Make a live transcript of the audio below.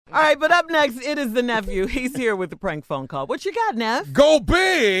All right, but up next, it is the nephew. He's here with the prank phone call. What you got, Neff? Go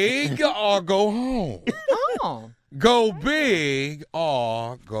big or go home. Oh. Go big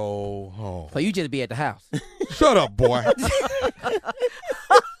or go home. So you just be at the house. Shut up, boy.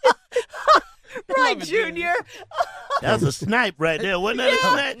 Right, Junior. That was a snipe right there. Wasn't that a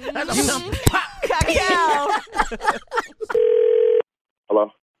snipe? That's a pop. Cacao.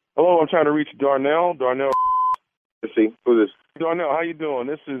 Hello? Hello, I'm trying to reach Darnell. Darnell, let's see. Who's this? Darnell, how you doing?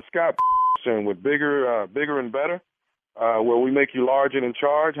 This is Scott with Bigger and Better, where we make you large and in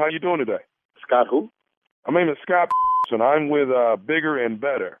charge. How you doing today? Scott who? My name is Scott, and I'm with Bigger and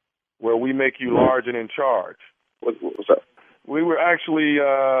Better, where we make you large and in charge. What's up? We were actually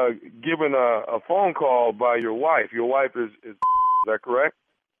given a phone call by your wife. Your wife is that correct?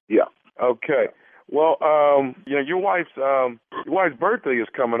 Yeah. Okay. Well, your wife's birthday is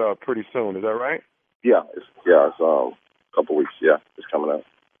coming up pretty soon. Is that right? Yeah. It's a couple weeks. Yeah, it's coming up.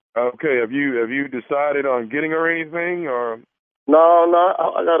 Okay. Have you decided on getting her anything or? No.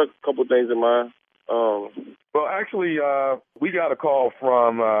 I got a couple things in mind. Well, actually, we got a call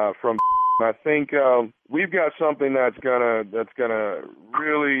from. I think we've got something that's gonna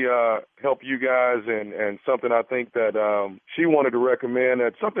really help you guys, and something I think that she wanted to recommend.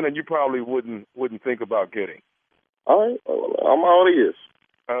 That's something that you probably wouldn't think about getting. All right, I'm all ears.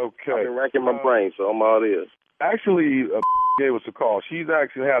 Okay. I've been racking my brain, so I'm all ears. Actually, gave us a call. She's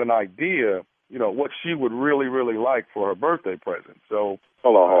actually had an idea, what she would really, really like for her birthday present. So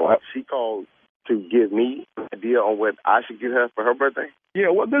hold on. She called to give me an idea on what I should get her for her birthday? Yeah,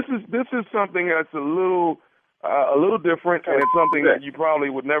 well, this is something that's a little different, and it's something that you probably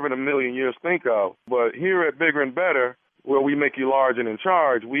would never in a million years think of. But here at Bigger and Better, where we make you large and in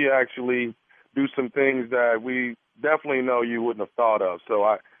charge, we actually do some things that we definitely know you wouldn't have thought of. So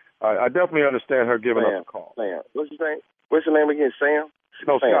I definitely understand her giving us a call. Sam, what's your name? What's your name again? Sam?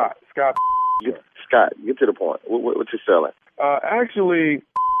 No, Sam. Scott. Scott, get to the point. What you selling? Actually,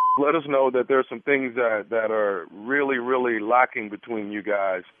 let us know that there's some things that are really, really lacking between you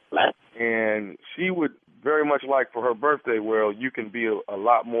guys. And she would very much like for her birthday where you can be a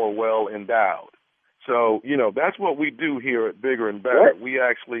lot more well endowed. So, that's what we do here at Bigger and Better. What? We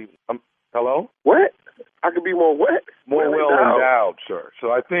actually, hello? What? I could be more what? More well endowed, sir.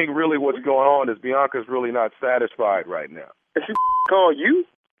 So I think really what's going on is Bianca's really not satisfied right now. And she call you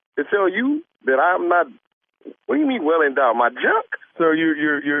to tell you that I'm not. What do you mean well endowed? My junk? Sir,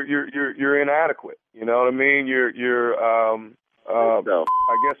 you're inadequate. You know what I mean? You're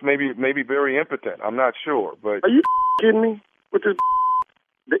I guess maybe very impotent. I'm not sure, but are you kidding me? With this?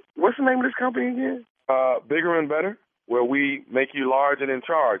 What's the name of this company again? Bigger and Better, where we make you large and in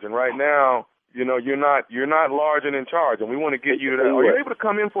charge. And right now, you're not large and in charge, and we want to get you to that. Are you able to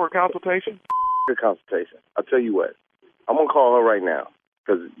come in for a consultation? A consultation. I'll tell you what. I'm gonna call her right now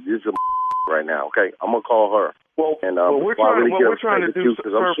because this is a right now. Okay, I'm gonna call her. Well, we're trying to do.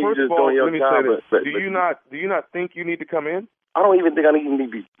 Sir, first of all, let me say this. Do you not think you need to come in? I don't even think I need to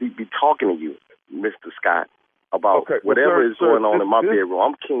be talking to you, Mr. Scott, about whatever is going on in my bedroom.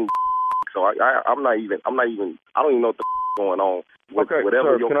 I'm king, so I'm not even. I don't even know what the going on.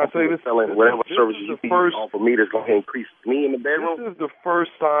 Whatever your company is selling, whatever services you need for me, that's going to increase me in the bedroom. This is the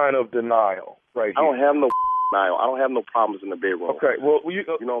first sign of denial, right here. I don't have no denial. I don't have no problems in the bedroom. Okay, well, you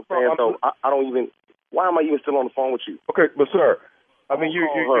know what I'm saying? So I don't even. Why am I even still on the phone with you? Okay, but sir, I mean, you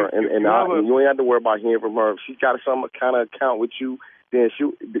ain't have to worry about hearing from her. If she's got some kind of account with you, then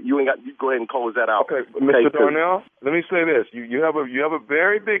you ain't got. You go ahead and close that out. Okay, Mr. Darnell, let me say this: you have a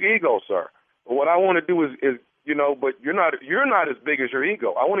very big ego, sir. But what I want to do is but you're not as big as your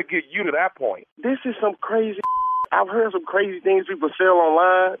ego. I want to get you to that point. This is some crazy. I've heard some crazy things people sell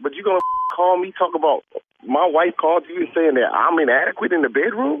online, but you're gonna call me talk about my wife called you and saying that I'm inadequate in the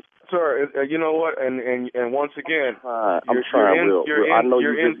bedroom. Sir, you know what? And once again, I'm trying. I know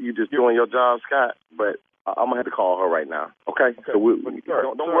you're just doing your job, Scott. But I'm gonna have to call her right now. Okay. So don't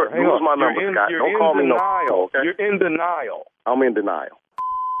worry. Lose my number, Scott. Don't call me no. Okay. You're in denial. I'm in denial.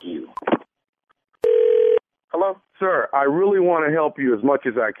 You. Hello, sir. I really want to help you as much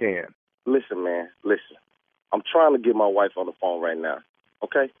as I can. Listen, man. Listen. I'm trying to get my wife on the phone right now.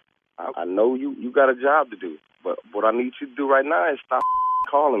 Okay. I know you got a job to do, but what I need you to do right now is stop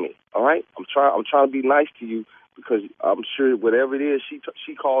calling me. All right. I'm trying to be nice to you because I'm sure whatever it is,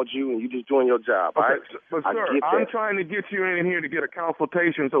 she called you and you just doing your job. Okay, all right? But sir, I'm trying to get you in here to get a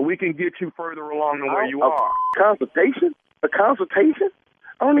consultation so we can get you further along than where you are. Consultation? A consultation?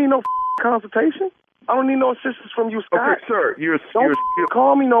 I don't need no consultation. I don't need no assistance from you, Scott. Okay, sir, you're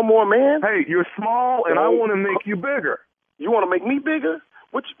call me no more, man. Hey, you're small, and I want to make you bigger. You want to make me bigger?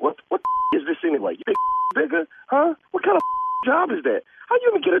 What is this anyway? You bigger? Huh? What kind of job is that? How you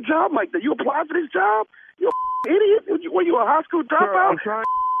even get a job like that? You apply for this job? You idiot? Were you a high school dropout? I'm trying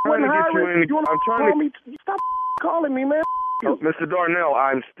to get you in. I'm trying to stop calling me, man. Mr. Darnell,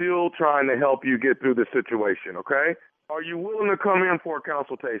 I'm still trying to help you get through the situation, okay? Are you willing to come in for a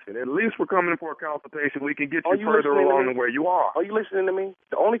consultation? At least we're coming in for a consultation. We can get you further along than where you are. Are you listening to me?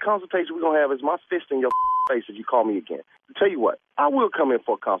 The only consultation we're going to have is my fist in your face if you call me again. I'll tell you what, I will come in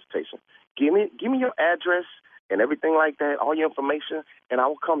for a consultation. Give me your address and everything like that, all your information, and I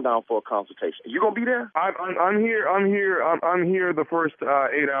will come down for a consultation. You going to be there? I'm here the first 8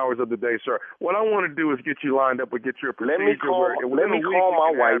 hours of the day, sir. What I want to do is get you lined up and get your procedure. Let me call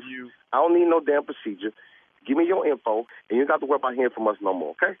my wife. I don't need no damn procedure. Give me your info, and you don't have to worry about hearing from us no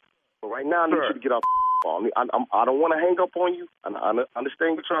more, okay? But right now, I need you to get off the phone. I don't want to hang up on you. I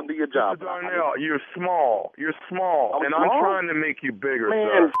understand you're trying to do your job. Mr. Darnell, you're small. You're small. I'm trying to make you bigger,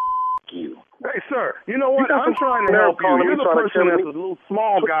 man, sir. You. Hey, sir, you know what? I'm trying to help you. You're the person that's a little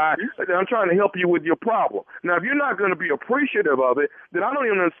small guy. I'm trying to help you with your problem. Now, if you're not going to be appreciative of it, then I don't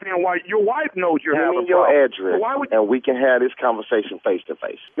even understand why your wife knows you're having a problem. Give me your address, and we can have this conversation face to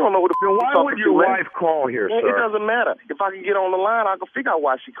face. You don't know who the then why would your wife call here, sir? It doesn't matter. If I can get on the line, I can figure out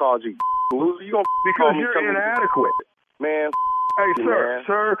why she called you. Loser, you gonna because you're inadequate, man. Hey,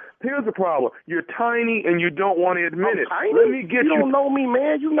 sir, here's the problem. You're tiny and you don't want to admit it. Tiny? Let me get you. You don't know me,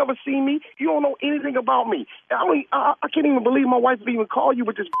 man. You've never seen me. You don't know anything about me. I can't even believe my wife would even call you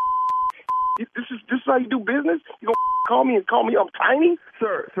with this. This is how you do business? You gonna call me I'm tiny?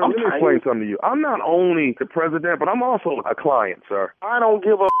 Sir, let me explain something to you. I'm not only the president, but I'm also a client, sir. I don't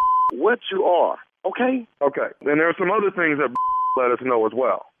give a what you are, okay? Okay. Then there are some other things that let us know as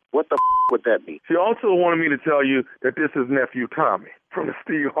well. What the would that be? She also wanted me to tell you that this is nephew Tommy from the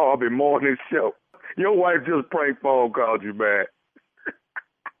Steve Harvey Morning Show. Your wife just prank phone called you, man.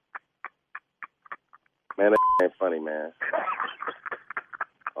 Man, that ain't funny, man.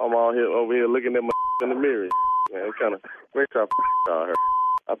 I'm over here looking at my in the mirror. Man, it kind of makes I call her.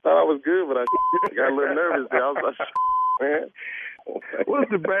 I thought I was good, but I got a little nervous there. I was like, man.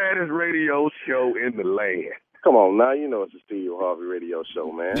 What's the baddest radio show in the land? Come on, now you know it's the Steve Harvey Radio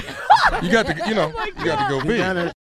Show, man. You got to go big.